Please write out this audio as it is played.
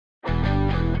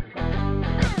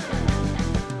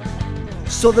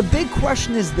So the big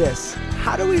question is this: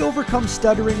 how do we overcome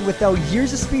stuttering without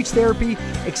years of speech therapy,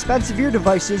 expensive ear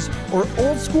devices, or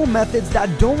old school methods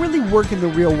that don't really work in the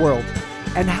real world?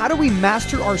 And how do we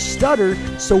master our stutter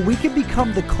so we can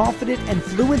become the confident and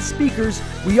fluent speakers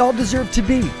we all deserve to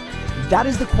be? That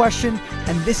is the question,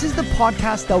 and this is the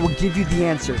podcast that will give you the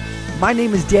answer. My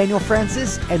name is Daniel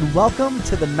Francis, and welcome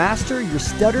to the Master Your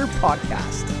Stutter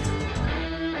podcast.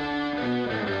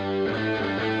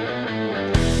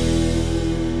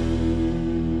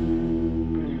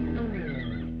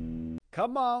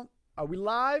 Come on, are we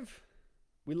live?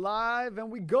 We live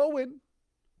and we going.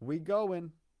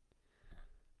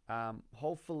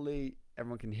 Hopefully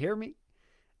everyone can hear me.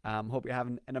 Hope you're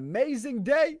having an amazing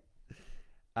day.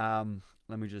 Let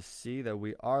me just see that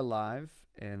we are live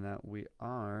and that we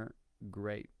are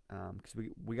great. Because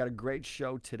we got a great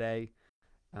show today.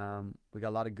 We got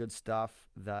a lot of good stuff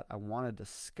that I want to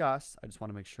discuss. I just want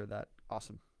to make sure that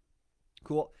awesome.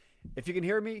 Cool. If you can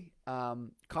hear me,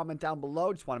 comment down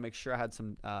below. Just want to make sure I had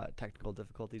some technical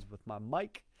difficulties with my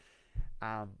mic,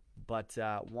 but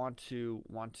want to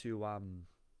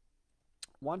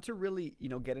really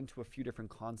get into a few different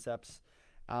concepts.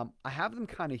 I have them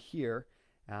kind of here.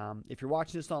 If you're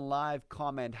watching this on live,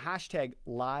 comment hashtag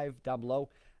live down below.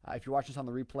 If you're watching this on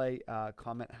the replay,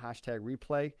 comment hashtag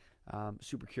replay.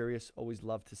 Super curious. Always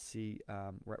love to see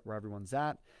where everyone's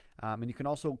at. And you can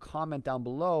also comment down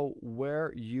below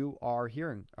where you are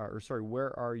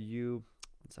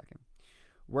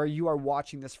where you are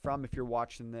watching this from. If you're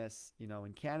watching this,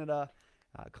 in Canada,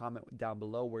 comment down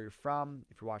below where you're from.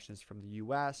 If you're watching this from the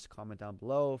US, comment down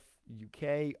below.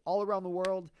 UK, all around the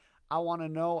world. I want to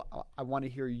know. I want to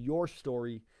hear your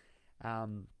story.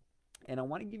 And I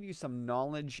want to give you some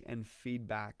knowledge and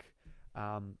feedback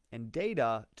and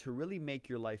data to really make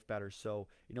your life better. So,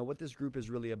 what this group is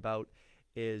really about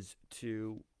is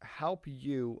to help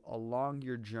you along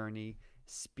your journey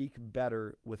speak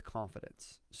better with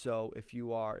confidence. So if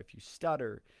you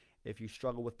stutter, if you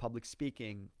struggle with public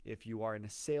speaking, if you are in a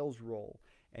sales role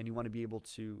and you want to be able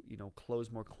to,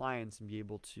 close more clients and be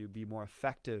able to be more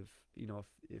effective,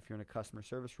 if you're in a customer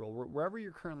service role, wherever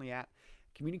you're currently at,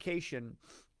 communication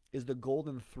is the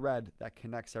golden thread that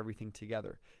connects everything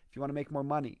together. If you want to make more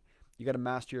money, you got to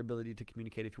master your ability to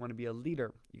communicate. If you want to be a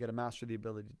leader, you got to master the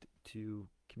ability to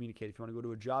communicate. If you want to go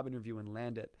to a job interview and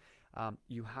land it,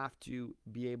 you have to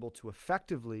be able to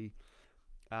effectively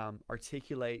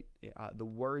articulate the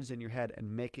words in your head and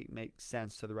make it make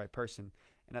sense to the right person.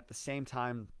 And at the same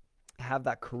time, have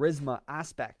that charisma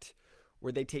aspect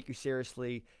where they take you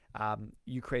seriously,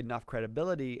 you create enough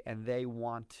credibility, and they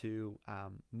want to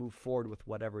move forward with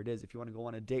whatever it is. If you want to go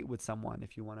on a date with someone,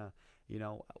 if you want to,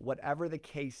 whatever the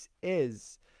case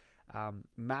is,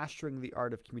 mastering the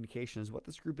art of communication is what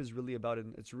this group is really about,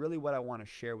 and it's really what I want to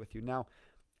share with you. Now,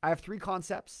 I have three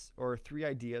concepts or three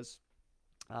ideas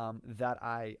that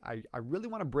I really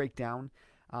want to break down.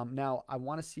 Now, I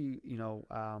want to see,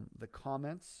 the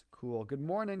comments. Cool. Good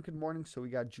morning. So we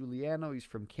got Giuliano. He's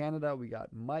from Canada. We got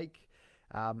Mike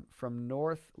from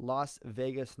North Las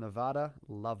Vegas, Nevada.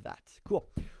 Love that. Cool.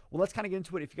 Well, let's kind of get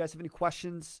into it. If you guys have any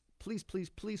questions,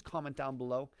 please comment down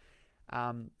below.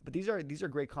 But these are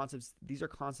great concepts. These are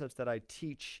concepts that I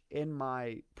teach in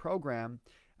my program.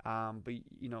 But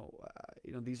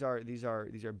these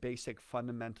are basic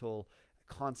fundamental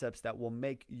concepts that will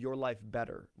make your life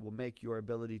better, will make your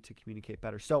ability to communicate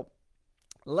better. So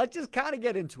let's just kind of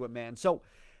get into it, man. So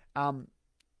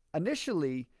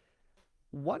initially,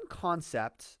 one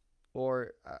concept,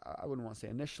 or I wouldn't want to say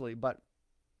initially, but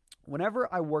whenever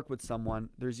I work with someone,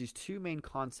 there's these two main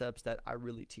concepts that I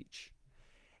really teach.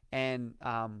 And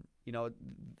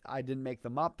I didn't make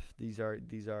them up. These are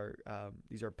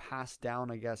passed down,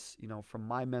 I guess, from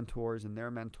my mentors and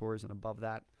their mentors and above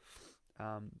that.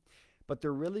 But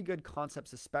they're really good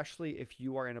concepts, especially if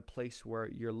you are in a place where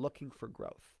you're looking for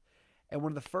growth. And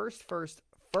one of the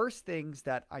first things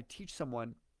that I teach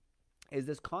someone is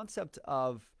this concept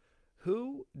of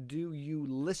who do you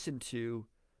listen to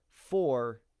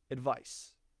for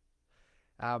advice.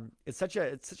 It's such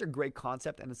a great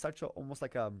concept, and it's almost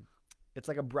like a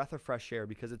breath of fresh air,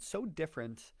 because it's so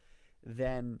different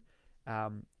than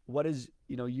what is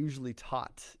usually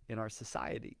taught in our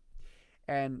society.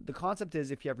 And the concept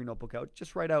is, if you have your notebook out,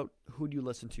 just write out, who do you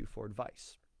listen to for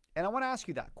advice? And I want to ask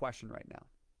you that question right now.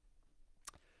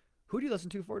 Who do you listen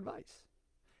to for advice?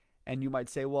 And you might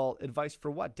say, well, advice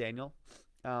for what, Daniel?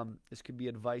 This could be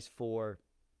advice for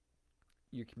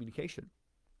your communication.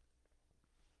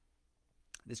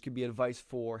 This could be advice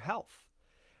for health.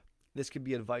 This could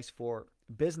be advice for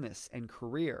business and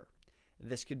career.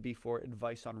 This could be for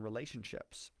advice on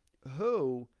relationships.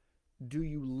 Who do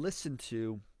you listen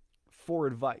to for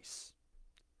advice?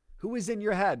 Who is in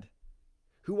your head?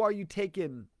 Who are you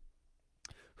taking?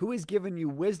 Who is giving you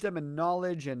wisdom and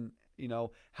knowledge and,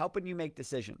 helping you make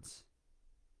decisions?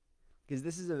 Because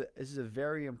this is a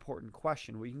very important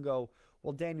question where you can go,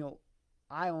 well, Daniel,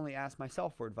 I only ask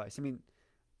myself for advice. I mean,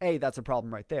 that's a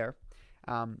problem right there.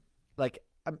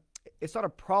 It's not a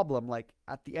problem. Like,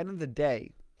 at the end of the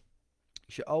day,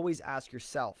 you should always ask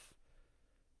yourself.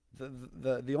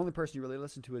 The only person you really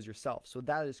listen to is yourself. So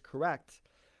that is correct.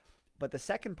 But the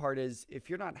second part is, if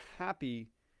you're not happy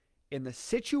in the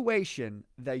situation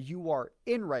that you are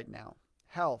in right now,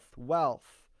 health,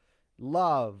 wealth,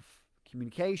 love,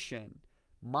 communication,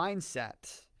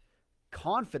 mindset,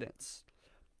 confidence,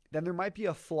 then there might be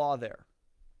a flaw there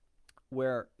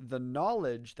where the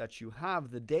knowledge that you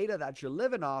have, the data that you're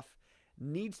living off,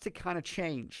 needs to kind of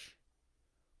change.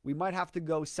 We might have to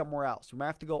go somewhere else. We might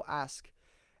have to go ask.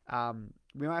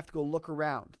 We might have to go look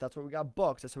around. That's why we got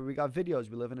books. That's why we got videos.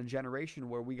 We live in a generation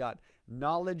where we got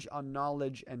knowledge on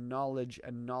knowledge and knowledge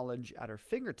and knowledge at our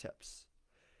fingertips.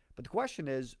 But the question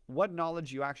is, what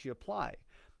knowledge you actually apply?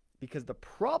 Because the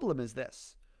problem is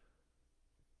this.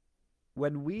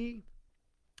 When we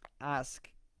ask,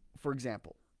 for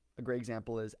example, a great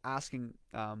example is asking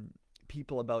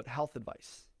people about health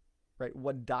advice, right?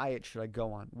 What diet should I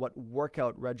go on? What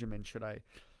workout regimen should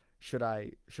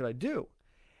I do?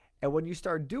 And when you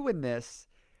start doing this,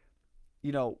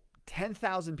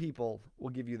 10,000 people will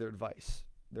give you their advice.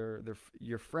 They're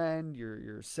your friend,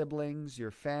 your siblings,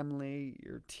 your family,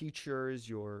 your teachers,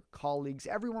 your colleagues.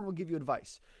 Everyone will give you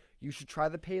advice. You should try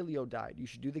the paleo diet. You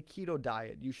should do the keto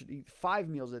diet. You should eat 5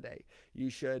 meals a day. You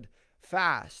should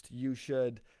fast. You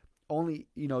should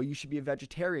you should be a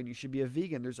vegetarian. You should be a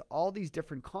vegan. There's all these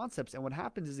different concepts. And what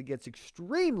happens is it gets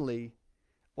extremely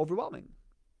overwhelming.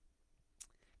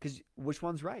 Because which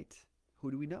one's right?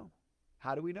 Who do we know?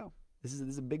 How do we know? This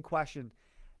is a big question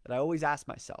that I always ask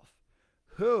myself.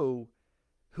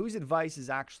 Whose advice is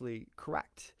actually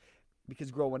correct? Because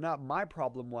growing up, my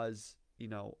problem was,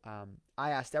 I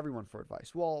asked everyone for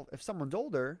advice. Well, if someone's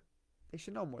older, they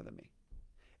should know more than me.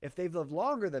 If they've lived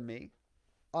longer than me,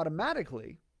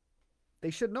 automatically, they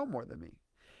should know more than me.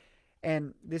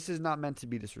 And this is not meant to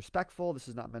be disrespectful. This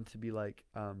is not meant to be like,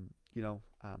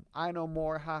 I know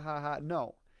more, ha, ha, ha.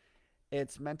 No.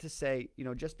 It's meant to say,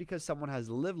 just because someone has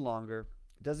lived longer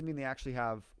doesn't mean they actually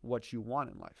have what you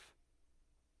want in life.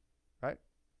 Right?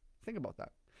 Think about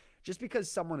that. Just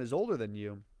because someone is older than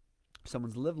you,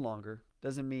 someone's lived longer,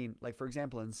 doesn't mean, like, for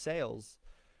example, in sales,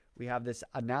 we have this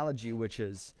analogy, which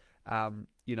is,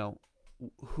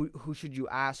 who should you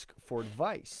ask for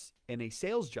advice in a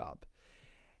sales job?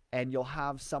 And you'll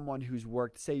have someone who's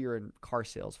worked, say you're in car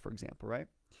sales, for example, right?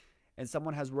 And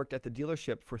someone has worked at the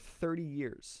dealership for 30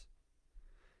 years.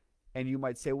 And you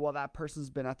might say, well, that person's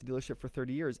been at the dealership for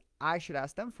 30 years. I should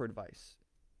ask them for advice.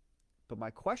 But my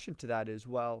question to that is,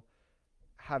 well,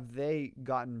 have they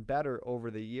gotten better over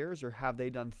the years, or have they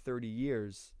done 30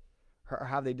 years? Or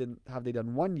have they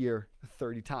done 1 year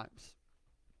 30 times?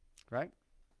 Right?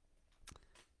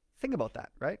 Think about that,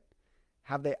 right?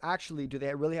 Do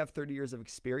they really have 30 years of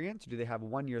experience? Or do they have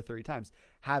 1 year 30 times?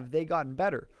 Have they gotten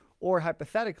better? Or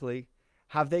hypothetically,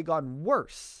 have they gotten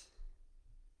worse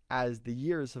as the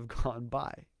years have gone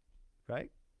by?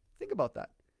 Right? Think about that.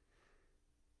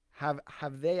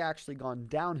 Have they actually gone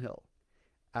downhill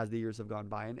as the years have gone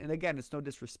by? And again, it's no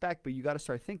disrespect, but you got to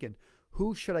start thinking,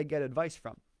 who should I get advice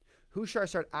from? Who should I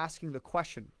start asking the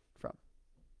question from?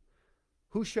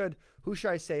 Who should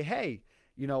I say, hey,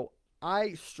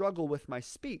 I struggle with my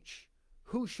speech.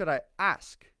 Who should I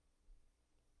ask?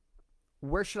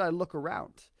 Where should I look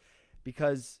around?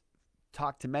 Because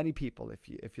talk to many people.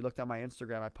 If you looked at my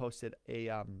Instagram, I posted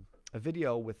a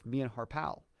video with me and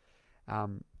Harpal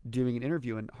doing an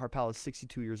interview, and Harpal is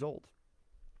 62 years old.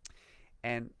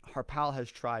 And Harpal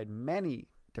has tried many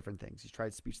different things. He's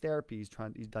tried speech therapy. He's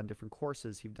done different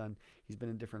courses. He's been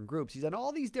in different groups. He's done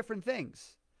all these different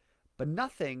things, but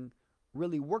nothing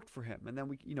really worked for him. And then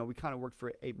we kind of worked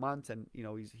for 8 months, and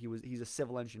he's a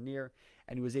civil engineer,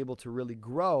 and he was able to really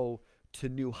grow to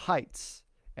new heights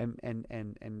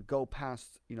and go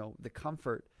past the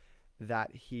comfort that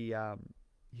he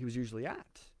was usually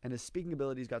at. And his speaking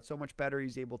abilities got so much better.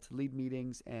 He's able to lead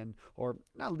meetings or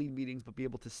not lead meetings, but be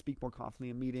able to speak more confidently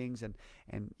in meetings. And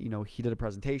he did a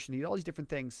presentation. He did all these different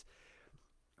things,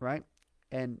 right?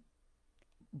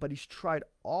 But he's tried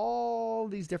all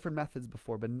these different methods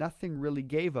before, but nothing really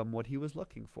gave him what he was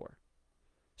looking for.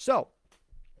 So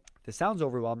this sounds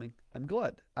overwhelming. I'm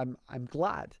glad. I'm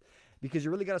glad, because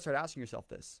you really got to start asking yourself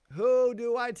this: who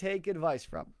do I take advice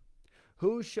from?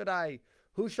 Who should I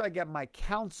get my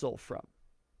counsel from?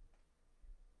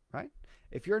 Right?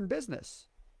 If you're in business,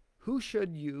 who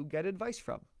should you get advice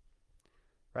from?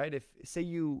 Right? If say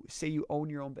you own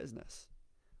your own business,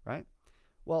 right?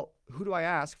 Well, who do I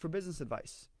ask for business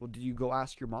advice? Well, do you go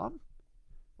ask your mom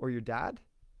or your dad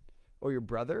or your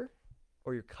brother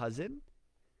or your cousin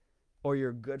or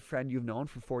your good friend you've known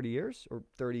for 40 years or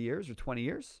 30 years or 20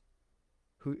 years?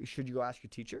 Who should you go ask your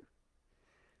teacher?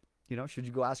 Should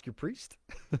you go ask your priest?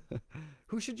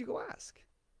 Who should you go ask?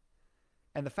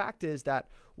 And the fact is that,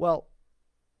 well,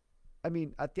 I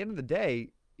mean, at the end of the day,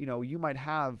 you might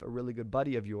have a really good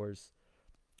buddy of yours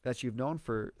that you've known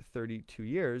for 32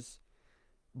 years,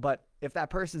 but if that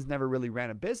person's never really ran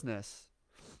a business,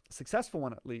 a successful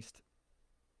one at least,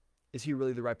 is he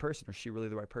really the right person or she really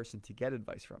the right person to get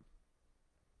advice from?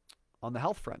 On the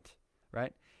health front,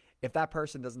 right? If that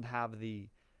person doesn't have the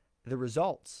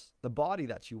results, the body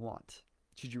that you want,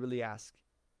 should you really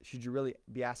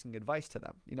be asking advice to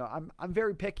them? I'm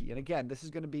very picky. And again, this is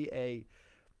going to be a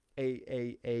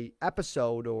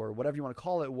episode or whatever you want to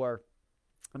call it, where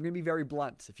I'm going to be very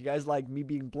blunt. If you guys like me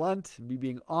being blunt, me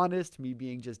being honest, me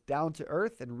being just down to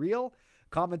earth and real,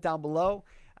 comment down below.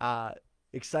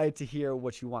 Excited to hear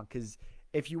what you want. Because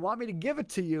if you want me to give it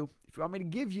to you, if you want me to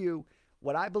give you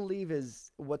what I believe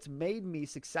is what's made me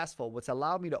successful, what's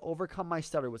allowed me to overcome my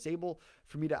stutter, what's able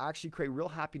for me to actually create real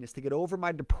happiness, to get over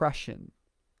my depression,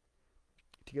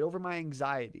 to get over my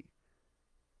anxiety,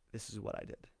 this is what I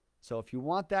did. So if you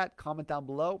want that, comment down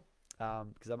below,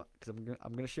 because I'm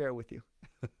going to share it with you.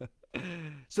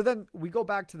 So then we go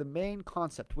back to the main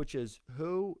concept, which is,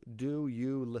 who do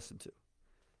you listen to?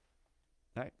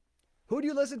 All right? Who do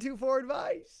you listen to for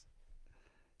advice?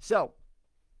 So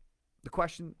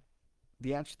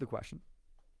the answer to the question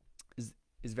is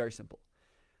very simple.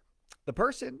 The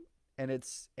person, and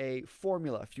it's a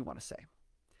formula if you want to say.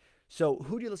 So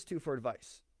who do you listen to for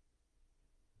advice?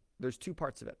 There's two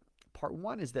parts of it. Part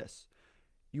one is this.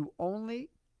 You only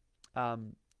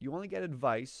get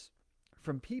advice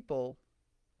from people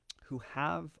who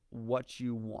have what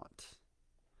you want.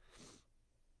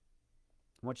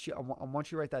 I want you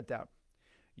to write that down.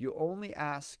 You only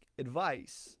ask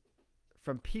advice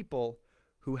from people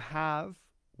who have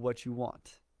what you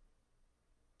want.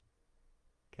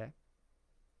 Okay?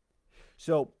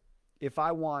 So if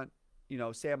I want,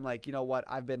 say I'm like, what,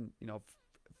 I've been,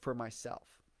 for myself,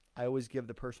 I always give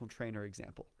the personal trainer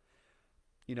example.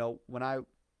 When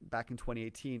back in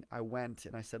 2018, I went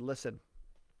and I said, listen,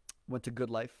 went to Good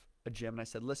Life, a gym, and I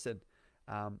said, listen,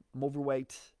 I'm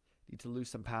overweight, need to lose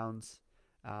some pounds.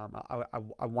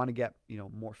 I want to get,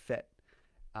 more fit.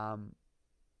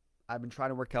 I've been trying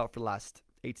to work out for the last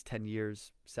 8 to 10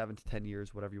 years, 7 to 10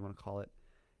 years, whatever you want to call it.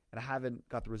 And I haven't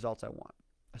got the results I want.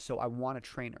 So I want a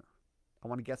trainer. I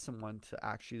want to get someone to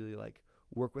actually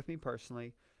work with me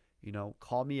personally,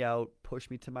 call me out,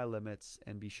 push me to my limits,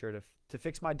 and be sure to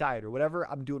fix my diet or whatever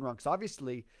I'm doing wrong. Because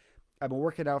obviously I've been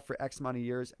working out for X amount of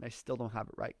years and I still don't have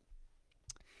it right.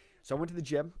 So I went to the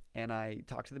gym and I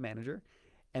talked to the manager.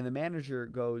 And the manager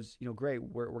goes, great,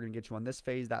 we're going to get you on this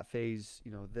phase, that phase,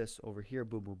 this over here,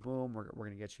 boom, boom, boom. We're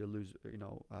going to get you to lose,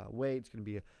 weight. It's going to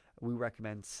be, we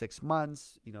recommend 6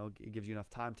 months, it gives you enough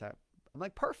time to, I'm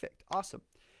like, perfect, awesome.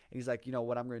 And he's like,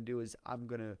 what I'm going to do is I'm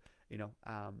going to,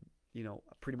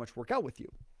 pretty much work out with you.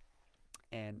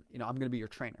 And, I'm going to be your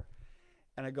trainer.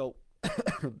 And I go,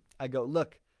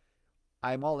 look,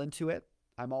 I'm all into it.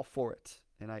 I'm all for it.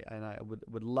 And I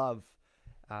would love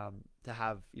to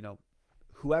have,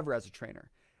 whoever as a trainer.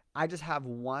 I just have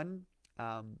one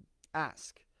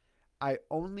ask. I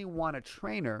only want a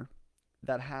trainer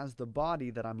that has the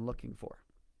body that I'm looking for.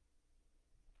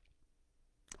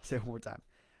 I'll say it one more time.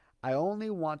 I only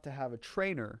want to have a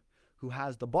trainer who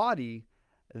has the body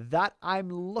that I'm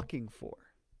looking for.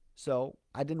 So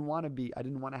I didn't want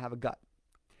to have a gut.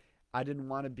 I didn't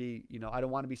want to be, I don't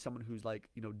want to be someone who's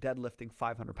deadlifting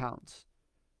 500 pounds.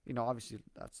 Obviously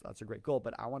that's a great goal,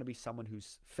 but I want to be someone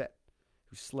who's fit,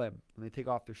 who's slim. When they take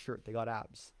off their shirt, they got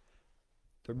abs.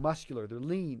 They're muscular. They're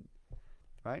lean,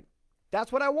 right?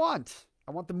 That's what I want.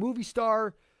 I want the movie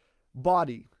star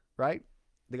body, right?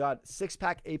 They got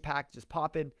 6-pack, 8-pack, just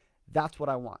popping. That's what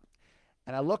I want.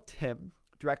 And I looked him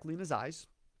directly in his eyes,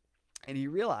 and he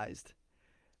realized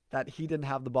that he didn't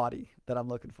have the body that I'm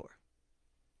looking for.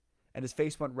 And his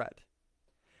face went red.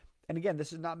 And again,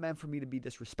 this is not meant for me to be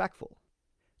disrespectful.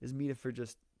 This is me for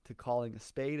just to calling a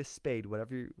spade,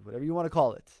 whatever you want to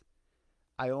call it.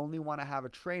 I only want to have a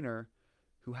trainer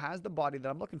who has the body that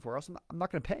I'm looking for, or else I'm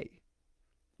not going to pay.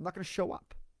 I'm not going to show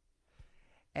up.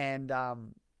 And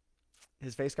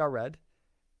his face got red,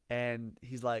 and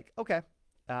he's like, okay,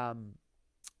 I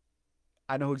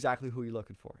know exactly who you're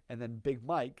looking for. And then Big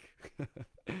Mike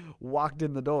walked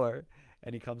in the door,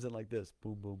 And he comes in like this,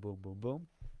 boom, boom, boom, boom, boom.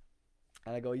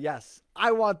 And I go, yes,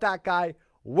 I want that guy.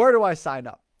 Where do I sign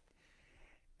up?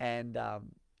 And,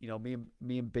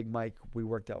 me and Big Mike, we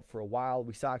worked out for a while.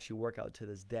 We still actually work out to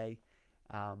this day.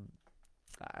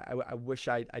 I wish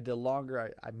I did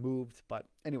longer. I moved, but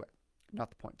anyway, not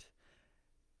the point.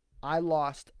 I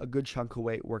lost a good chunk of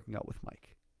weight working out with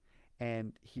Mike.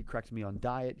 And he corrected me on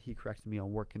diet. He corrected me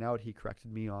on working out. He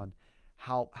corrected me on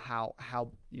how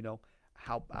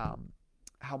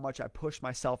much I push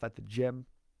myself at the gym.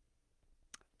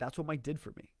 That's what Mike did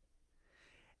for me.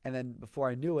 And then before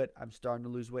I knew it, I'm starting to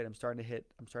lose weight. I'm starting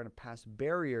to pass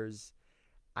barriers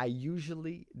I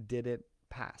usually didn't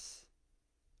pass.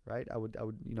 Right? I would,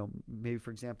 maybe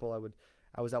for example,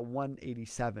 I was at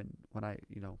 187 when I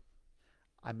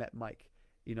met Mike,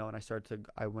 and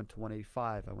I went to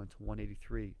 185, I went to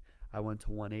 183, I went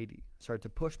to 180. Started to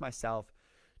push myself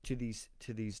to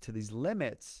these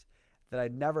limits that I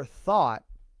never thought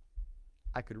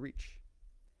I could reach.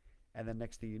 And then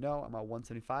next thing you know, I'm at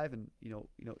 175 and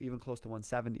even close to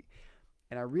 170.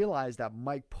 And I realized that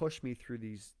Mike pushed me through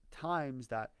these times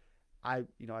that I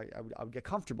would get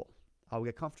comfortable. I would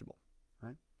get comfortable,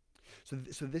 right?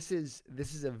 So this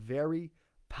is a very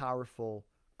powerful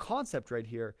concept right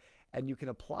here, and you can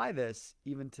apply this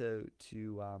even to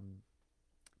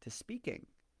speaking.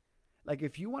 Like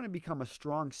if you want to become a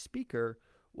strong speaker,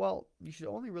 well, you should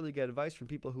only really get advice from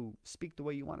people who speak the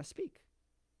way you want to speak,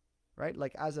 right?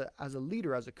 Like as a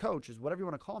leader, as a coach, as whatever you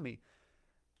want to call me,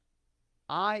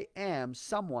 I am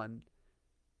someone.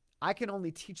 I can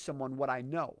only teach someone what I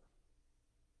know.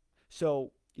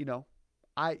 So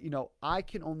I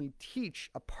can only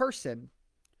teach a person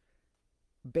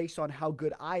based on how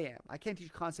good I am. I can't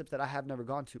teach concepts that I have never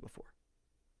gone to before,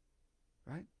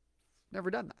 right?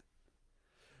 Never done that.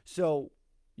 So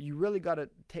you really got to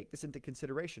take this into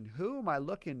consideration. Who am I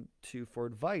looking to for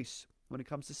advice when it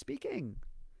comes to speaking?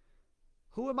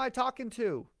 Who am I talking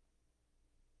to?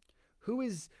 Who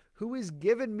is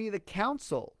giving me the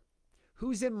counsel?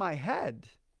 Who's in my head?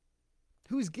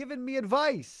 Who's giving me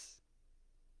advice?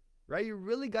 Right? You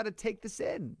really got to take this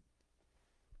in.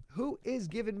 Who is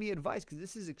giving me advice? Because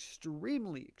this is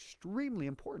extremely, extremely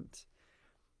important.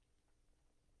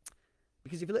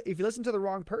 Because if you listen to the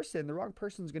wrong person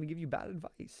is going to give you bad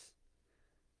advice.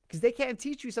 Because they can't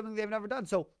teach you something they've never done.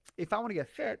 So if I want to get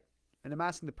fit and I'm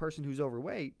asking the person who's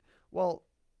overweight, well,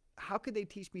 how could they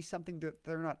teach me something that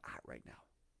they're not at right now?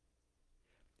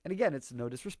 And again, it's no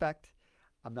disrespect.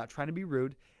 I'm not trying to be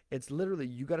rude. It's literally,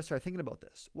 you got to start thinking about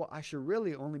this. Well, I should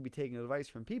really only be taking advice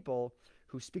from people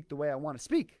who speak the way I want to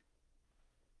speak.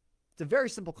 It's a very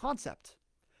simple concept,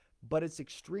 but it's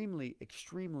extremely,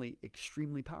 extremely,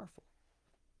 extremely powerful.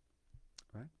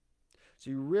 Right? So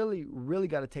you really, really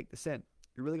got to take this in.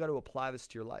 You really got to apply this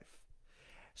to your life.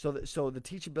 So the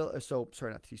teachability,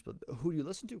 not teachability, who you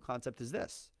listen to concept is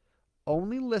this.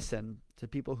 Only listen to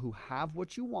people who have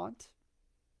what you want.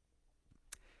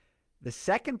 The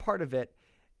second part of it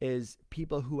is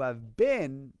people who have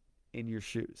been in your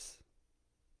shoes.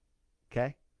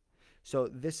 Okay? So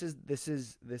this is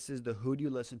the who do you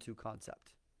listen to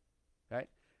concept. Right?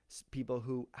 It's people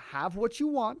who have what you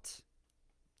want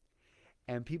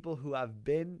and people who have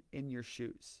been in your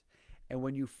shoes. And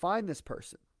when you find this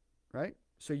person, right?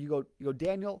 So you go,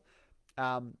 Daniel,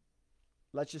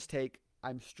 let's just take,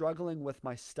 I'm struggling with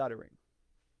my stuttering.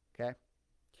 Okay?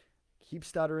 Keep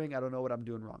stuttering. I don't know what I'm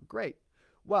doing wrong. Great.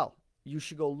 Well, you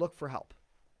should go look for help.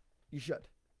 You should.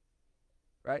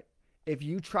 Right? If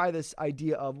you try this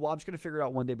idea of, well, I'm just going to figure it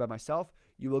out one day by myself,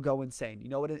 you will go insane. You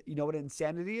know what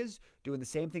insanity is? Doing the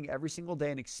same thing every single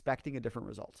day and expecting a different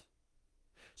result.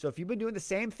 So if you've been doing the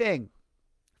same thing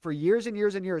for years and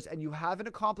years and years and you haven't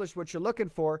accomplished what you're looking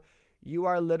for, you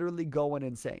are literally going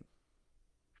insane.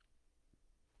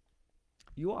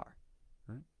 You are.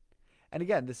 Right? And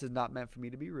again, this is not meant for me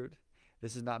to be rude.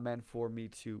 This is not meant for me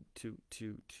to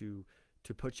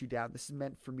put you down. This is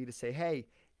meant for me to say, hey,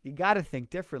 you got to think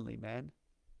differently, man.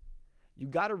 You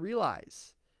got to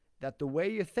realize that the way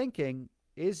you're thinking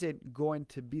isn't going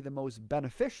to be the most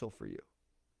beneficial for you.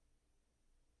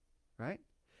 Right?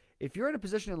 If you're in a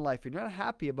position in life and you're not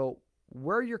happy about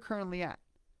where you're currently at,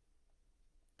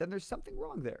 then there's something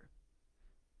wrong there.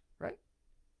 Right?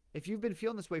 If you've been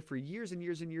feeling this way for years and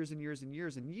years and years and years and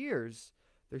years and years,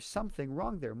 there's something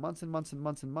wrong there. Months and months and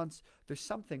months and months, there's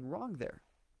something wrong there.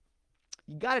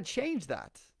 You got to change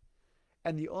that.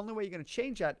 And the only way you're going to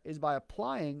change that is by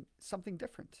applying something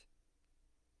different.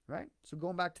 Right? So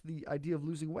going back to the idea of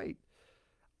losing weight,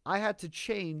 I had to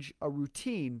change a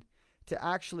routine to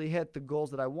actually hit the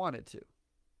goals that I wanted to.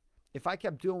 If I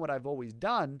kept doing what I've always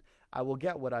done, I will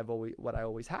get what I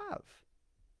always have.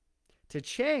 To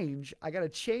change, I got to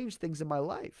change things in my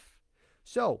life.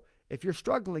 So if you're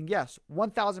struggling, yes,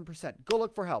 1000%, go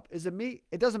look for help. Is it me?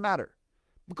 It doesn't matter.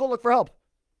 But go look for help.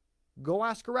 Go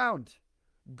ask around.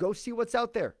 Go see what's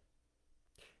out there.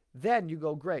 Then you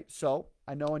go, great. So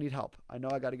I know I need help. I know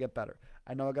I got to get better.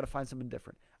 I know I got to find something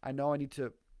different. I know I need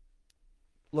to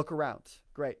look around.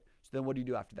 Great. So then what do you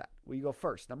do after that? Well, you go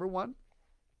first. Number one,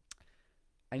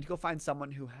 I need to go find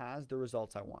someone who has the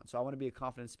results I want. So I want to be a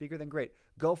confident speaker. Then great.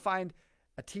 Go find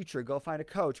a teacher. Go find a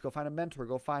coach. Go find a mentor.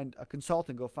 Go find a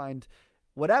consultant. Go find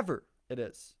whatever it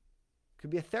is. It could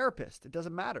be a therapist. It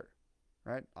doesn't matter,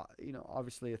 right?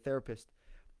 Obviously a therapist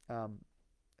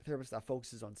that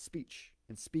focuses on speech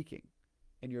and speaking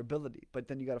and your ability. But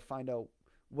then you got to find out,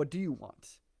 what do you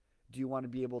want? Do you want to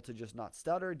be able to just not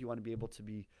stutter? Do you want to be able to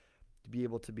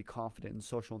be confident in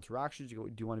social interactions? Do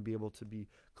you want to be able to be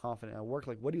confident at work?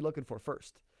 Like, what are you looking for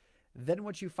first? Then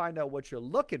once you find out what you're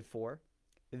looking for,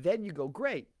 then you go,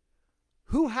 great.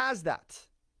 Who has that?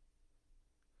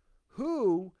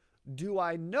 Who do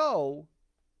I know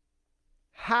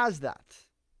has that?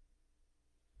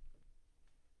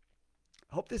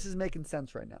 I hope this is making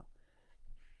sense right now.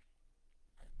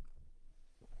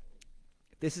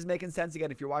 If this is making sense,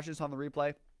 again, if you're watching this on the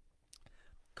replay,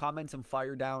 comment some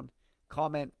fire down.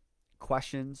 Comment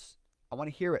questions. I want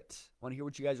to hear it. I want to hear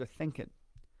what you guys are thinking.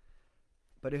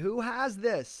 But who has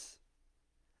this?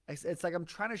 It's like I'm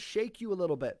trying to shake you a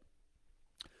little bit.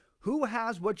 Who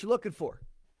has what you're looking for?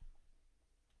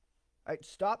 All right,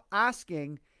 stop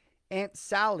asking Aunt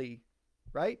Sally,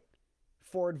 right,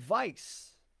 for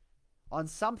advice on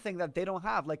something that they don't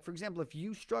have. Like, for example, if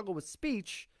you struggle with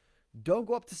speech, don't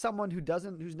go up to someone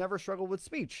who's never struggled with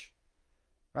speech,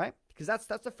 right? Because that's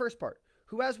the first part.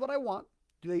 Who has what I want?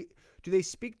 Do they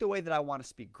speak the way that I want to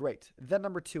speak? Great. Then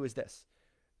number two is this.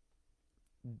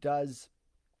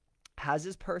 Has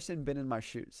this person been in my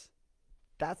shoes?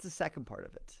 That's the second part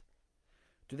of it.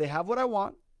 Do they have what I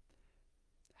want?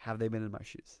 Have they been in my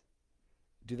shoes?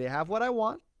 Do they have what I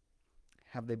want?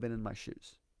 Have they been in my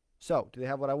shoes? So, do they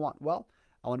have what I want? Well,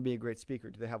 I want to be a great speaker.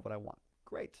 Do they have what I want?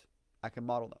 Great. I can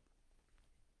model them.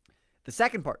 The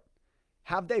second part.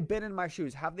 Have they been in my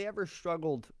shoes? Have they ever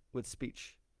struggled with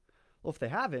speech? Well, if they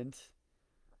haven't,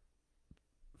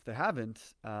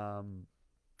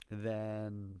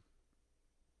 then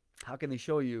how can they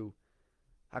show you?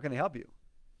 How can they help you?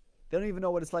 They don't even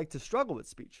know what it's like to struggle with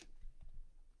speech.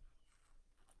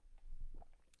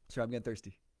 Sorry, I'm getting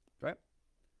thirsty, right?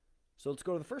 So let's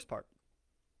go to the first part.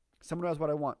 Someone knows what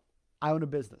I want. I own a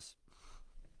business.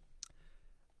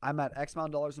 I'm at X amount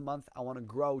of dollars a month. I want to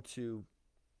grow to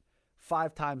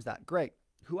 5 times that. Great.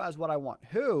 Who has what I want?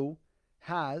 Who's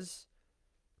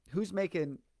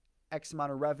making X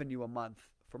amount of revenue a month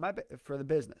for the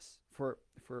business,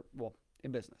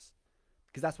 in business,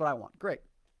 because that's what I want. Great.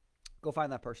 Go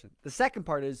find that person. The second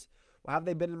part is, well, have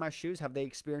they been in my shoes? Have they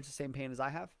experienced the same pain as I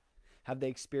have? Have they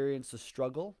experienced a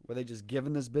struggle? Were they just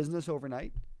given this business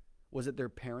overnight? Was it their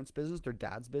parents' business, their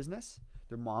dad's business,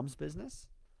 their mom's business?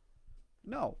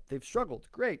 No, they've struggled.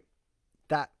 Great.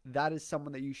 That is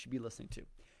someone that you should be listening to.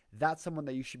 That's someone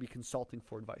that you should be consulting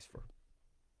for advice for.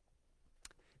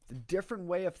 It's a different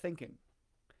way of thinking.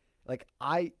 Like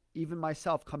even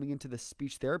myself coming into the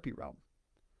speech therapy realm,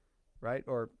 right?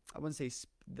 Or I wouldn't say,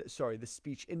 the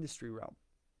speech industry realm.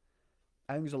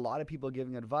 I think there's a lot of people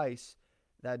giving advice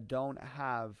that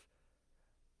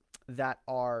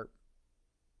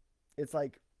it's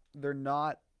like they're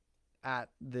not at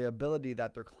the ability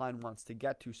that their client wants to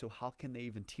get to. So how can they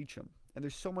even teach them? And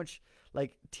there's so much,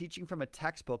 like, teaching from a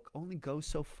textbook only goes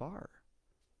so far.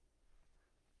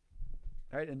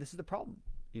 Right? And this is the problem.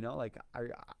 Like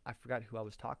I forgot who I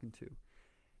was talking to.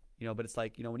 But it's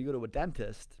like, when you go to a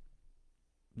dentist,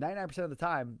 99% of the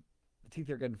time, the teeth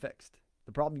are getting fixed.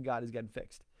 The problem you got is getting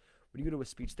fixed. When you go to a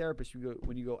speech therapist,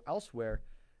 when you go elsewhere,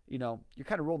 you're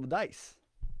kind of rolling the dice.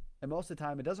 And most of the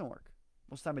time it doesn't work.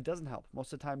 Most of the time it doesn't help.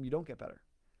 Most of the time you don't get better.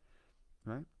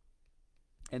 Right?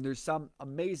 And there's some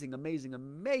amazing, amazing,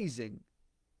 amazing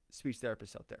speech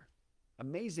therapists out there.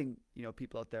 Amazing,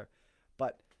 people out there.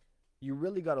 But you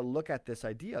really got to look at this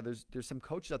idea. There's some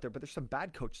coaches out there, but there's some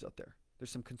bad coaches out there.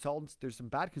 There's some consultants. There's some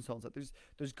bad consultants out there.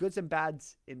 There's goods and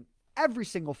bads in every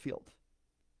single field.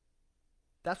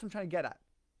 That's what I'm trying to get at.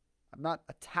 I'm not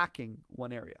attacking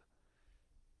one area.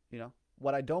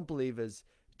 What I don't believe is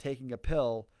taking a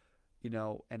pill,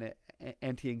 an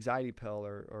anti-anxiety pill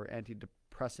or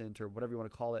antidepressant or whatever you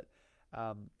want to call it,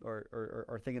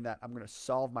 or thinking that I'm going to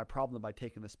solve my problem by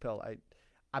taking this pill.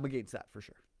 I'm against that for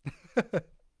sure.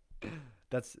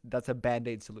 That's a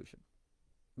Band-Aid solution.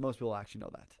 Most people actually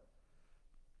know that.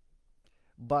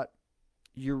 But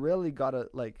you really gotta,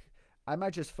 I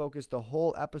might just focus the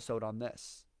whole episode on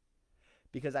this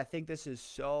because I think this is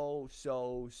so,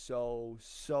 so, so,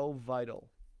 so vital.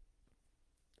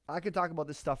 I could talk about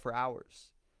this stuff for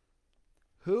hours.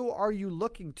 Who are you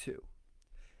looking to?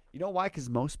 You know why? Because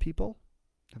most people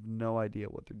have no idea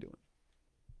what they're doing.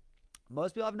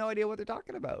 Most people have no idea what they're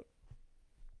talking about.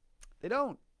 They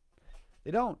don't.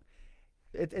 They don't.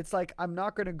 It's like I'm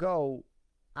not going to go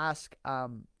ask.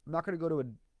 I'm not going to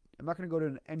go to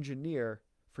an engineer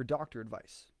for doctor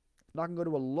advice. I'm not going to go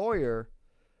to a lawyer,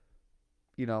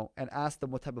 and ask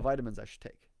them what type of vitamins I should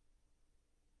take.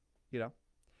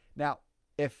 Now,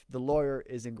 if the lawyer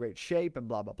is in great shape and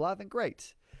blah blah blah, then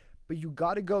great. But you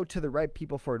got to go to the right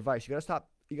people for advice. You got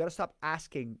to stop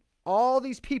asking all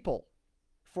these people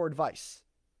for advice.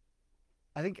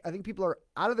 I think people are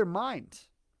out of their mind.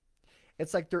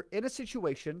 It's like they're in a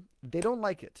situation, they don't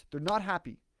like it, they're not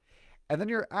happy, and then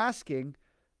you're asking,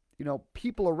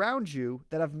 people around you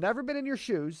that have never been in your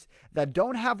shoes, that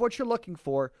don't have what you're looking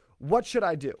for, what should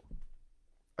I do?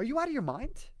 Are you out of your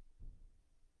mind?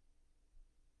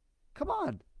 Come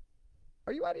on,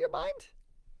 are you out of your mind?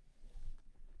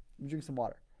 Let me drink some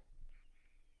water.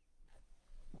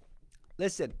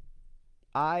 Listen,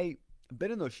 I've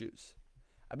been in those shoes.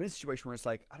 I've been in a situation where it's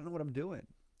like, I don't know what I'm doing.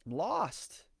 I'm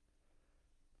lost.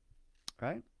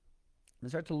 Right? And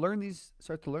start to learn this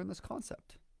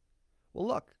concept. Well,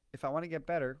 look, if I want to get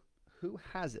better, who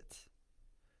has it?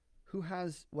 Who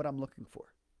has what I'm looking for?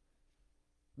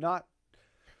 Not,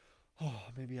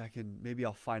 maybe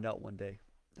I'll find out one day.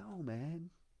 No,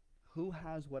 man. Who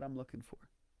has what I'm looking for?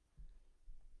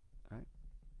 Right?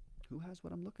 Who has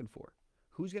what I'm looking for?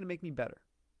 Who's going to make me better?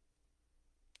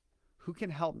 Who can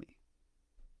help me?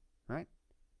 Right?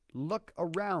 Look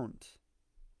around.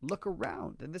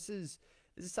 And this is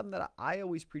something that I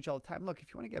always preach all the time. Look,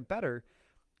 if you want to get better,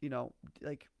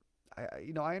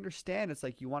 I understand it's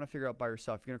like you want to figure out by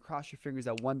yourself. You're going to cross your fingers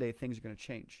that one day things are going to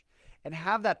change. And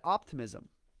have that optimism.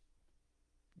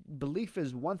 Belief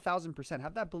is 1,000%.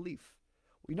 Have that belief.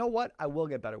 You know what? I will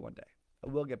get better one day. I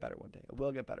will get better one day. I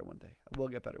will get better one day. I will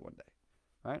get better one day.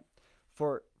 Right?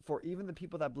 For even the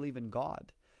people that believe in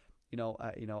God,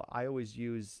 I always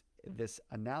use this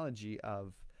analogy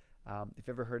of, if you've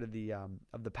ever heard of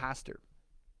the pastor,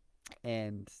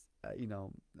 and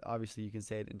obviously you can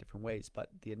say it in different ways, but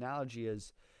the analogy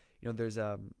is, there's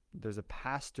a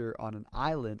pastor on an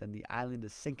island and the island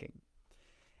is sinking,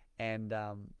 and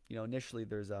initially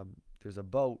there's a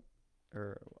boat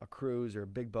or a cruise or a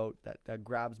big boat that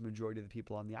grabs majority of the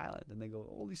people on the island, and they go,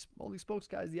 holy smokes,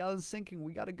 guys, the island's sinking,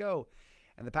 we got to go.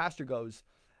 And the pastor goes,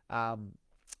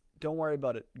 don't worry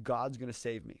about it, God's gonna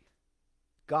save me,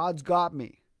 God's got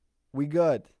me, we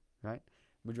good. Right?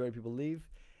 Majority of people leave,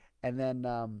 and then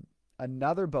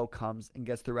another boat comes and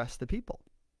gets the rest of the people,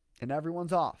 and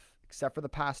everyone's off except for the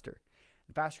pastor.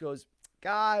 The pastor goes,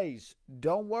 guys,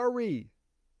 don't worry,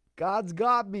 God's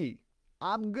got me,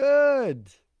 I'm good.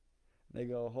 They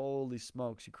go, holy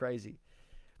smokes, you crazy.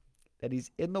 That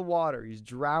he's in the water, he's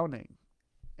drowning,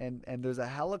 and there's a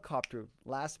helicopter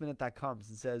last minute that comes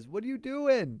and says, what are you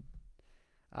doing?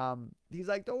 He's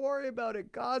like, don't worry about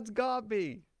it, God's got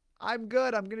me, I'm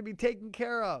good, I'm going to be taken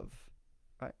care of.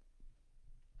 Right?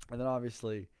 And then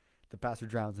obviously the pastor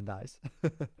drowns and dies.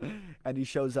 And he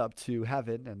shows up to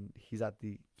heaven, and he's at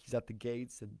the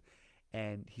gates,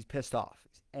 and he's pissed off,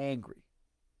 he's angry,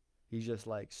 he's just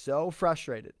like so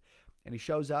frustrated. And he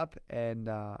shows up, and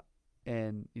the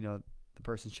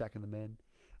person's checking them in.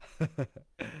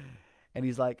 And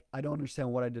he's like, I don't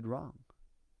understand what I did wrong.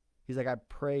 He's like, I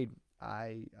prayed,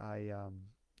 I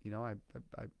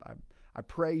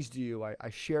praised you, I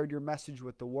shared your message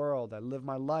with the world, I lived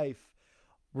my life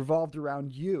revolved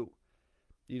around you,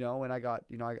 and I got,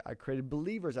 I created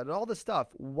believers, I did all this stuff,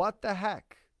 what the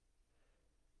heck,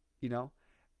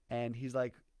 and he's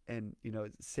like, and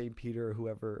St. Peter or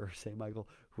whoever, or St. Michael,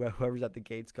 whoever's at the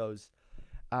gates goes,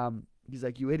 he's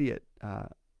like, you idiot,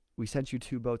 we sent you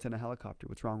 2 boats and a helicopter,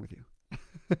 what's wrong with you?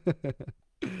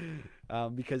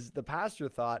 Because the pastor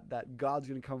thought that God's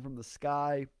going to come from the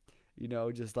sky,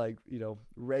 just like,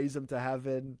 raise them to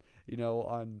heaven,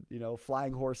 on,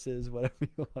 flying horses, whatever you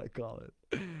want to call it.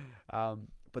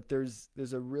 But there's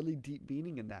a really deep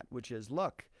meaning in that, which is,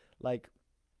 look, like,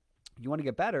 you want to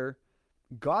get better,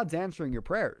 God's answering your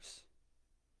prayers.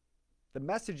 The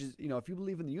message is, if you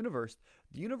believe in the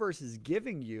universe is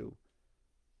giving you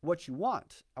what you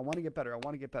want. I want to get better. I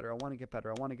want to get better. I want to get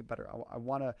better. I want to get better. I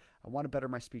want to better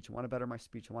my speech. I want to better my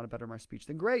speech. I want to better my speech.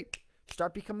 Then great.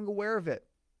 Start becoming aware of it.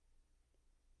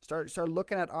 Start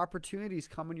looking at opportunities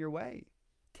coming your way.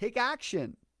 Take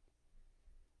action.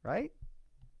 Right?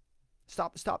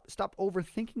 Stop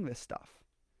overthinking this stuff.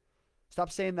 Stop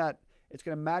saying that It's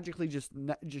going to magically just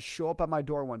show up at my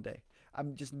door one day.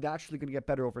 I'm just naturally going to get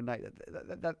better overnight.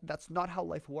 That's not how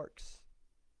life works.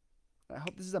 I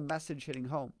hope this is a message hitting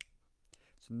home.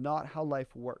 It's not how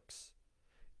life works.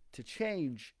 To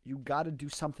change, you got to do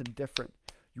something different.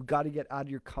 You got to get out of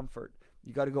your comfort.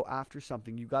 You got to go after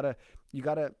something. You got to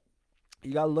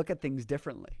look at things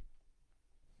differently.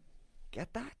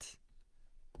 Get that?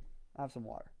 I have some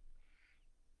water.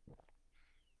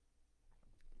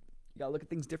 You got to look at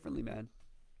things differently, man.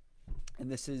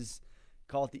 And this is,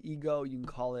 call it the ego, you can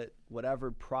call it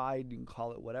whatever, pride, you can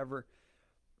call it whatever.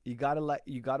 You got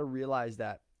to realize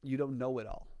that you don't know it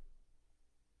all.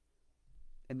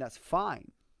 And that's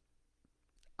fine.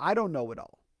 I don't know it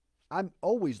all. I'm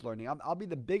always learning. I'll be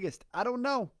the biggest. I don't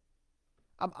know.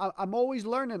 I'm always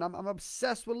learning. I'm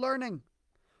obsessed with learning.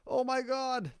 Oh my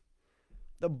God.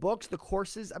 The books, the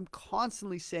courses, I'm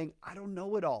constantly saying, I don't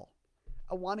know it all.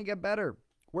 I want to get better.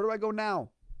 Where do I go now?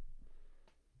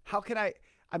 How can I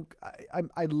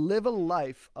live a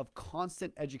life of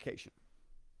constant education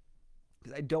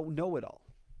because I don't know it all.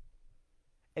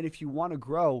 And if you want to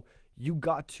grow, you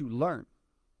got to learn,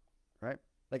 right?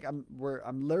 Like I'm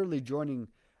literally joining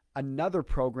another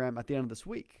program at the end of this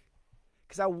week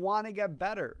because I want to get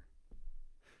better.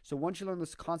 So once you learn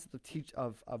this concept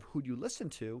of who you listen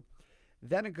to,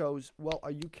 then it goes, well,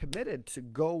 are you committed to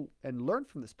go and learn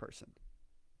from this person?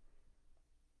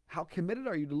 How committed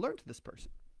are you to learn to this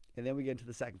person? And then we get into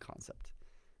the second concept,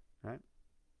 right?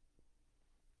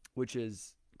 Which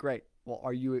is great. Well,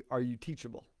 are you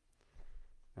teachable?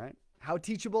 Right? How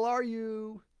teachable are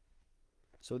you?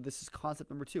 So this is concept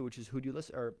number 2, which is who do you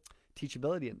listen, or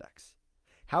teachability index.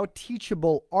 How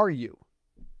teachable are you?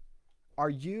 Are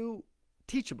you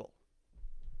teachable?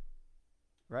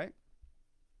 Right?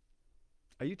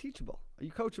 Are you teachable? Are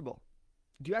you coachable?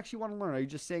 Do you actually want to learn? Are you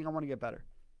just saying I want to get better?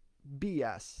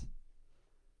 BS.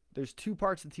 There's 2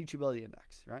 parts of the teachability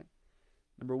index, right?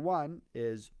 Number 1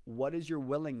 is what is your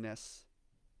willingness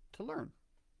to learn?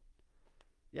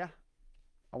 Yeah,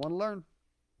 I want to learn.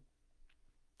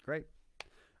 Great.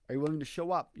 Are you willing to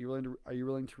show up? Are you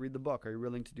willing to read the book? Are you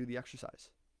willing to do the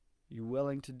exercise? Are you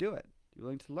willing to do it? Are you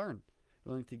willing to learn? Are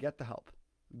you willing to get the help?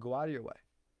 Go out of your way.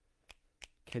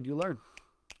 Can you learn?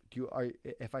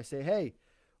 If I say, hey,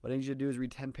 what I need you to do is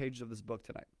read 10 pages of this book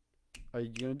tonight, are you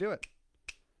going to do it?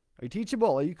 Are you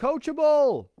teachable? Are you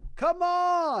coachable? Come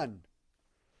on!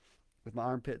 With my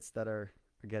armpits that are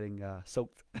getting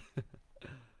soaked.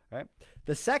 Right?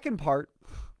 The second part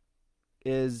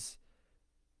is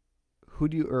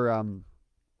what's your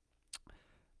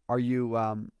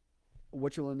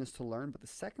willingness to learn? But the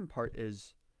second part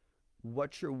is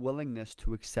what's your willingness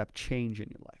to accept change in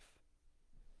your life?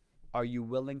 Are you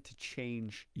willing to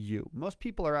change you? Most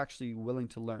people are actually willing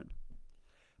to learn.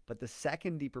 But the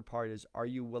second deeper part is, are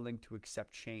you willing to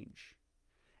accept change?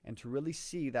 And to really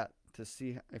see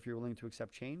if you're willing to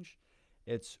accept change,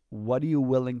 it's what are you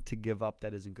willing to give up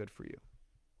that isn't good for you?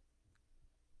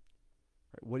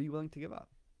 Right? What are you willing to give up?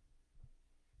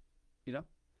 You know,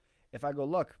 if I go,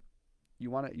 look, you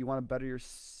want to better your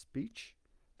speech,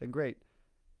 then great.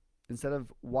 Instead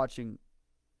of watching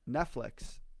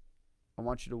Netflix, I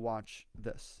want you to watch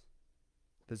this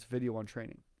video on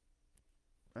training.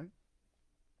 Right?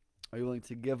 Are you willing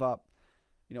to give up,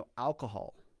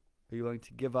 alcohol? Are you willing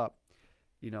to give up,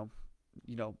 your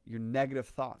negative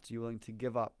thoughts? Are you willing to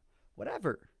give up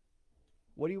whatever?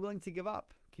 What are you willing to give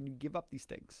up? Can you give up these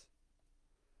things?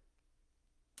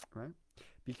 Right?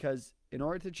 Because in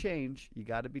order to change, you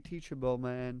got to be teachable,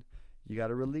 man. You got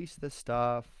to release this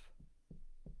stuff.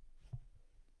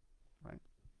 Right?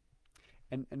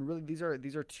 And really, these are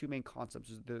 2 main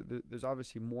concepts. There's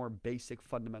obviously more basic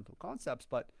fundamental concepts,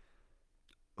 but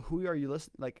who are you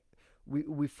listening? Like,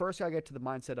 we first got to get to the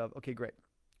mindset of, okay, great.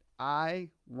 I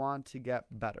want to get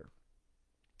better.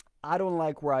 I don't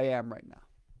like where I am right now.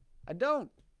 I don't.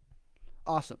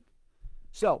 Awesome.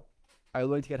 So, are you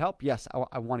willing to get help? Yes,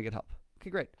 I want to get help. Okay,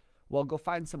 great. Well, go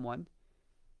find someone,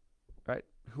 right?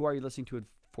 Who are you listening to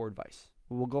for advice?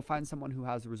 We'll go find someone who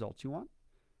has the results you want,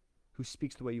 who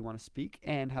speaks the way you want to speak,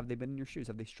 and have they been in your shoes?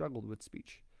 Have they struggled with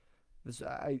speech?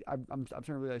 I'm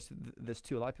starting to realize this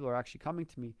too. A lot of people are actually coming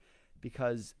to me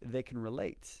because they can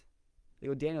relate. They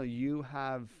go, Daniel, you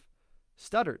have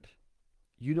stuttered.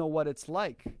 You know what it's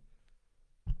like.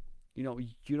 You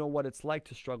know what it's like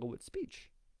to struggle with speech.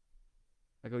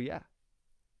 I go, yeah.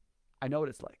 I know what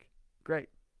it's like. Great.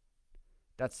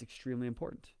 That's extremely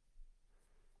important.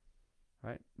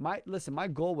 Right? My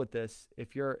goal with this,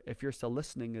 if you're still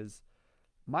listening, is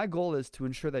my goal is to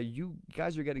ensure that you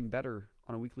guys are getting better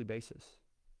on a weekly basis.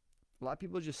 A lot of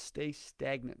people just stay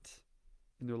stagnant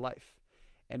in their life.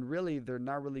 And really, they're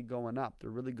not really going up. They're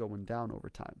really going down over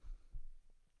time.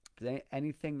 Because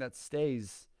anything that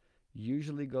stays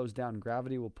usually goes down.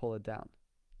 Gravity will pull it down.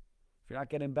 If you're not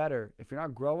getting better, if you're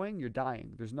not growing, you're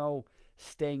dying. There's no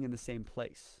staying in the same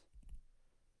place.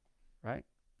 Right?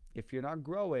 If you're not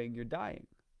growing, you're dying.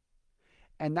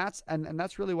 And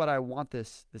that's really what I want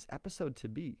this episode to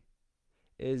be.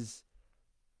 Is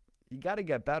you got to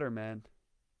get better, man.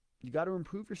 You got to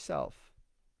improve yourself.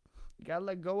 You got to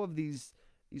let go of these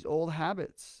old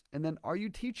habits. And then, are you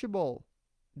teachable?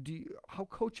 How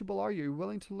coachable are you? Are you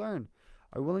willing to learn?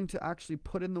 Are you willing to actually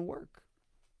put in the work?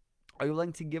 Are you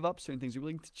willing to give up certain things? Are you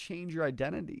willing to change your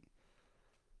identity?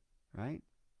 Right?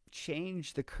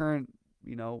 Change the current,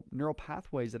 neural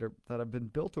pathways that have been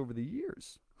built over the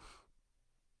years.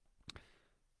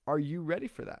 Are you ready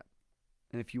for that?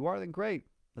 And if you are, then great.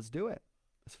 Let's do it.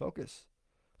 Let's focus.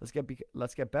 Let's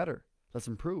get better. Let's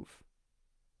improve.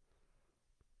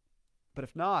 But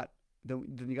if not, then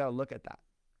you got to look at that.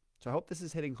 So I hope this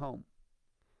is hitting home.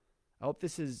 I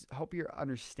hope you're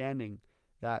understanding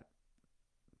that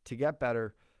to get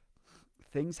better,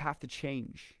 things have to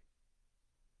change.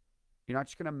 You're not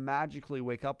just going to magically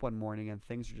wake up one morning and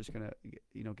things are just going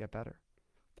to, get better.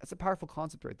 That's a powerful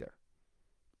concept right there.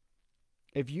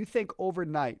 If you think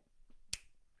overnight,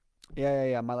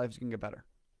 my life is going to get better,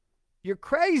 you're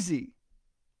crazy.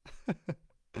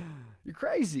 You're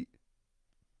crazy.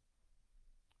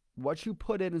 What you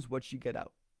put in is what you get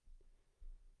out.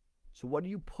 So what are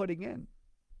you putting in?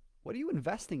 What are you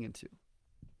investing into?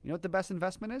 You know what the best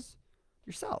investment is?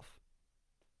 Yourself.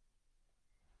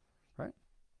 Right?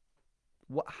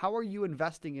 How are you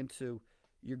investing into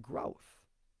your growth?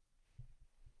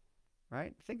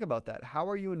 Right? Think about that. How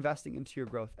are you investing into your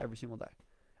growth every single day?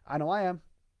 I know I am.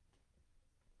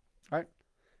 Right?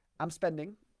 I'm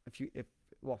spending, I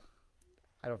don't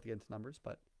have to get into numbers,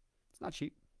 but it's not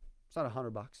cheap. It's not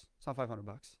 $100. It's not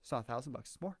 $500. It's not $1,000.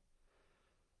 It's more.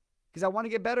 Because I want to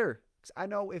get better. Because I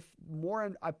know if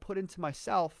more I put into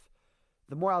myself,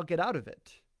 the more I'll get out of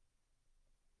it.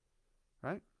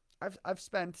 Right? I've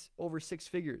spent over 6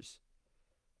 figures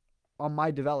on my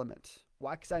development.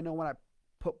 Why? Because I know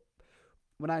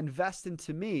when I invest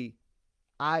into me,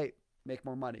 I make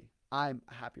more money. I'm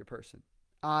a happier person.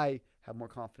 I have more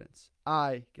confidence.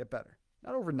 I get better.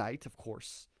 Not overnight, of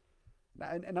course.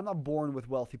 And I'm not born with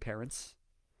wealthy parents.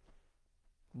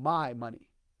 My money.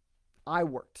 I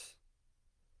worked.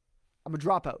 I'm a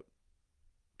dropout.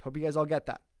 Hope you guys all get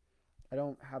that. I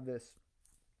don't have this,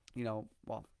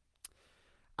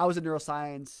 I was in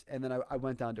neuroscience and then I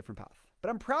went down a different path. But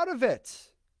I'm proud of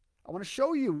it. I want to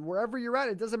show you wherever you're at,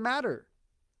 it doesn't matter.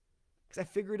 Because I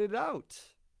figured it out.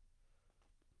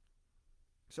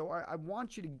 So I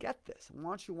want you to get this. I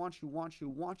want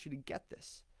you to get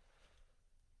this.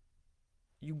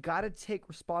 You got to take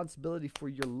responsibility for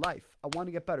your life. I want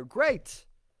to get better. Great.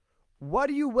 What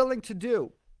are you willing to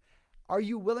do? Are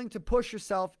you willing to push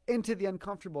yourself into the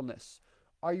uncomfortableness?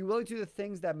 Are you willing to do the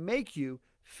things that make you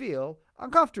feel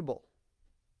uncomfortable?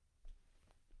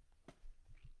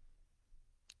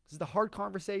 This is the hard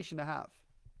conversation to have.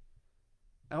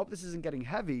 I hope this isn't getting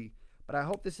heavy, but I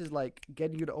hope this is like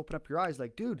getting you to open up your eyes.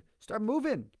 Like, dude, start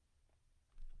moving.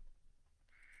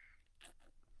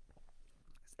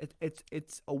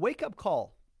 It's a wake-up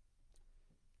call.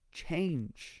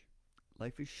 Change.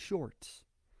 Life is short.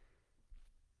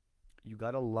 You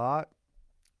got a lot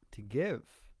to give.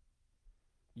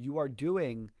 You are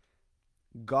doing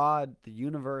God, the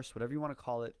universe, whatever you want to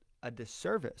call it, a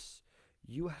disservice.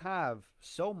 You have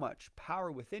so much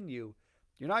power within you.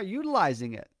 You're not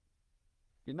utilizing it.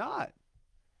 You're not.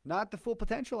 Not the full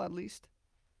potential, at least.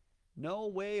 No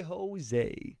way,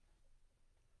 Jose.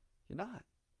 You're not.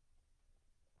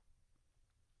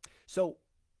 So,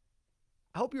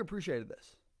 I hope you appreciated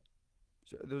this.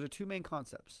 So those are 2 main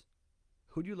concepts.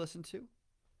 Who do you listen to?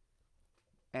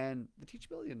 And the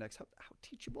teachability index. How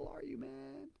teachable are you,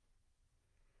 man?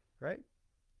 Right?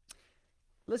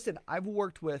 Listen, I've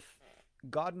worked with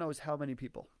God knows how many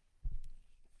people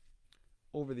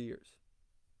over the years.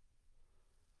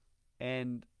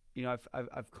 And,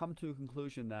 I've come to a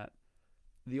conclusion that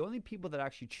the only people that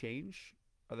actually change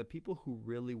are the people who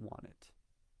really want it.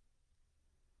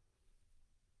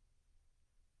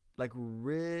 Like,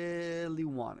 really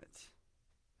want it.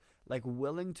 Like,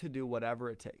 willing to do whatever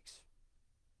it takes.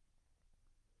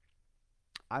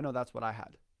 I know that's what I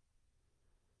had.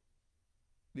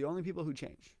 The only people who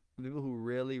change, the people who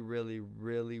really, really,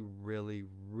 really, really,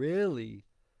 really,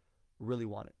 really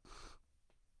want it.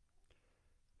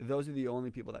 Those are the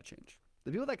only people that change.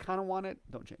 The people that kind of want it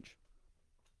don't change.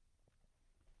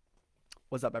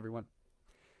 What's up, everyone?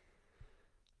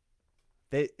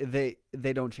 They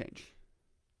don't change.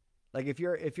 Like if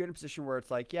you're in a position where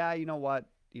it's like, yeah, you know what,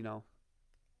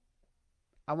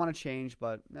 I want to change,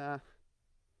 but nah.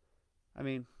 I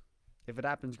mean, if it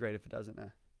happens, great. If it doesn't, nah.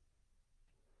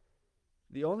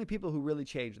 The only people who really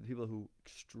change are the people who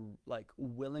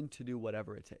willing to do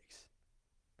whatever it takes.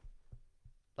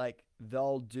 Like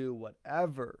they'll do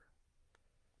whatever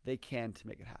they can to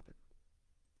make it happen.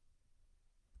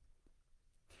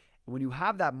 When you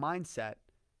have that mindset,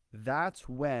 that's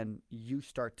when you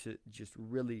start to just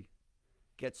really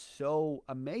get so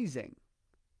amazing.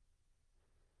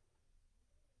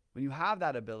 When you have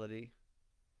that ability,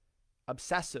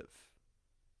 obsessive,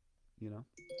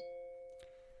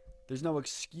 there's no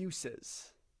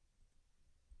excuses.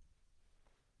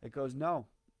 It goes, no,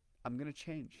 I'm going to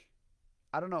change.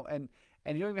 I don't know. And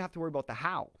you don't even have to worry about the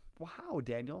how. Well, how,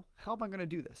 Daniel? How am I going to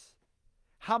do this?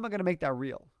 How am I going to make that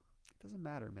real? It doesn't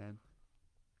matter, man.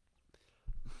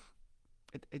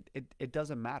 It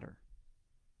doesn't matter.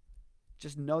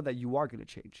 Just know that you are going to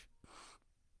change.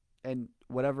 And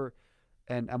whatever,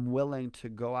 and I'm willing to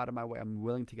go out of my way. I'm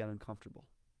willing to get uncomfortable.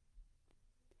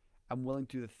 I'm willing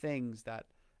to do the things that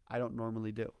I don't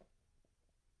normally do.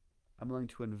 I'm willing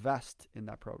to invest in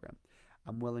that program.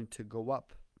 I'm willing to go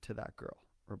up to that girl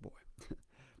or boy.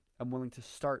 I'm willing to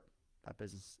start that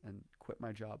business and quit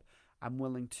my job. I'm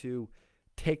willing to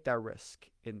take that risk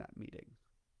in that meeting.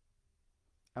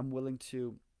 I'm willing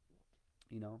to,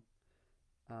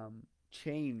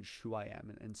 change who I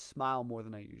am and smile more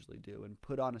than I usually do and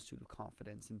put on a suit of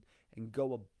confidence and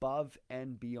go above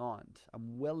and beyond.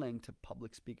 I'm willing to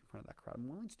public speak in front of that crowd. I'm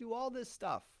willing to do all this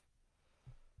stuff.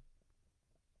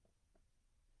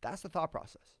 That's the thought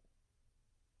process.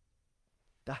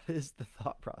 That is the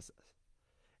thought process.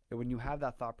 And when you have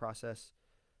that thought process,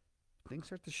 things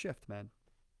start to shift, man.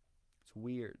 It's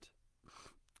weird.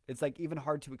 It's like even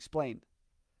hard to explain.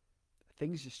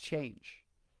 Things just change.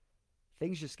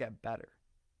 Things just get better.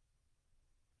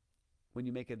 When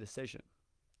you make a decision,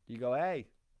 you go, hey,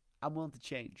 I'm willing to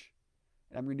change.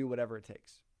 And I'm going to do whatever it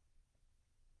takes.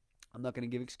 I'm not going to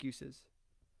give excuses.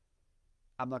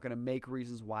 I'm not going to make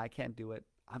reasons why I can't do it.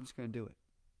 I'm just going to do it.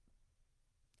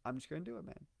 I'm just going to do it,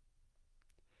 man.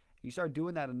 You start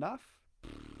doing that enough,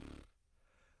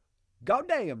 go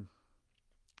damn.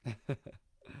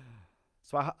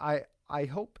 So I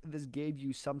hope this gave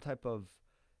you some type of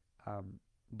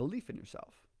belief in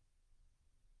yourself.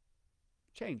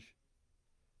 Change.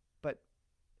 But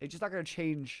it's just not going to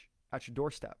change at your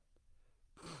doorstep.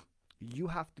 You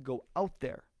have to go out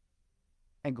there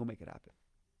and go make it happen.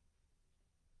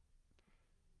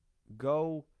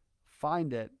 Go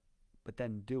find it, but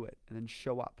then do it, and then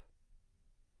show up.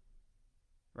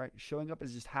 Right? Showing up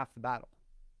is just half the battle.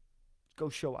 Go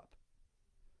show up.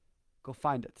 Go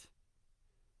find it.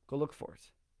 Go look for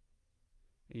it.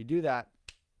 And you do that.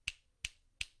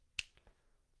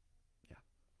 Yeah.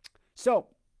 So,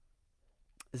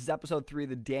 this is episode 3 of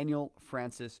the Daniel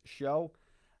Francis Show.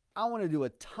 I want to do a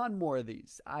ton more of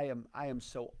these. I am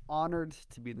so honored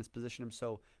to be in this position. I'm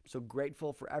so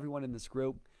grateful for everyone in this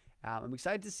group. I'm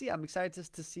excited to see. I'm excited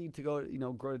to see to go,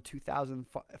 grow to 2,000,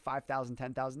 5,000,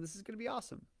 10,000. This is going to be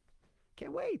awesome.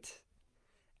 Can't wait.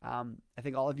 I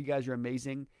think all of you guys are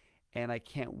amazing, and I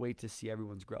can't wait to see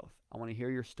everyone's growth. I want to hear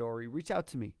your story. Reach out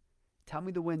to me. Tell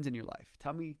me the wins in your life.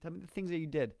 Tell me the things that you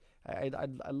did. I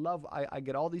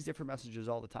get all these different messages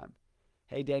all the time.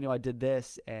 Hey, Daniel, I did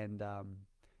this, and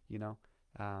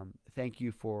thank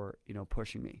you for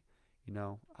pushing me.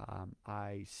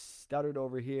 I stuttered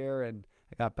over here and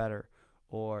I got better,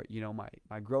 or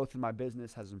my growth in my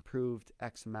business has improved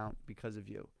X amount because of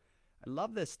you. I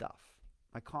love this stuff.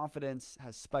 My confidence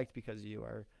has spiked because of you.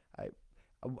 Or I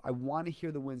want to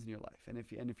hear the wins in your life, and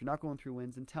if you're not going through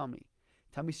wins, then tell me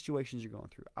situations you're going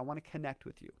through. I want to connect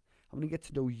with you. I want to get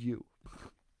to know you.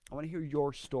 I want to hear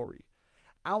your story.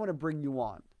 I want to bring you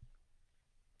on,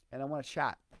 and I want to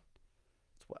chat.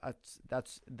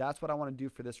 That's what I want to do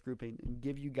for this group and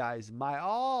give you guys my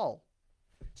all.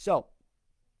 So,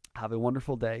 have a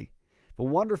wonderful day, a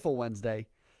wonderful Wednesday,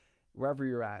 wherever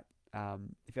you're at. If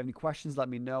you have any questions, let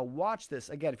me know. Watch this.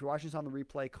 Again, if you're watching this on the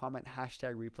replay, comment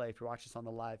 #replay. If you're watching this on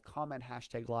the live, comment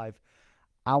 #live.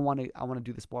 I want to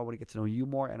do this more. I want to get to know you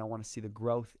more, and I want to see the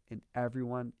growth in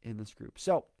everyone in this group.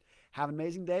 So, have an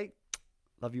amazing day.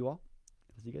 Love you all.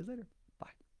 I'll see you guys later.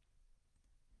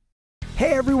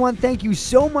 Hey everyone, thank you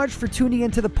so much for tuning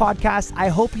into the podcast. I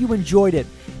hope you enjoyed it.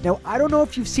 Now, I don't know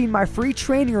if you've seen my free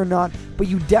training or not, but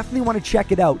you definitely want to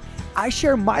check it out. I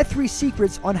share my 3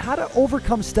 secrets on how to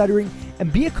overcome stuttering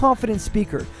and be a confident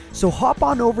speaker. So hop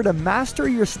on over to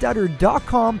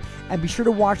masteryourstutter.com and be sure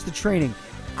to watch the training.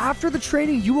 After the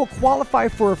training, you will qualify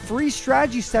for a free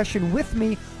strategy session with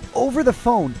me over the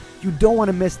phone. You don't want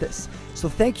to miss this. So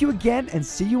thank you again and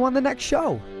see you on the next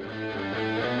show.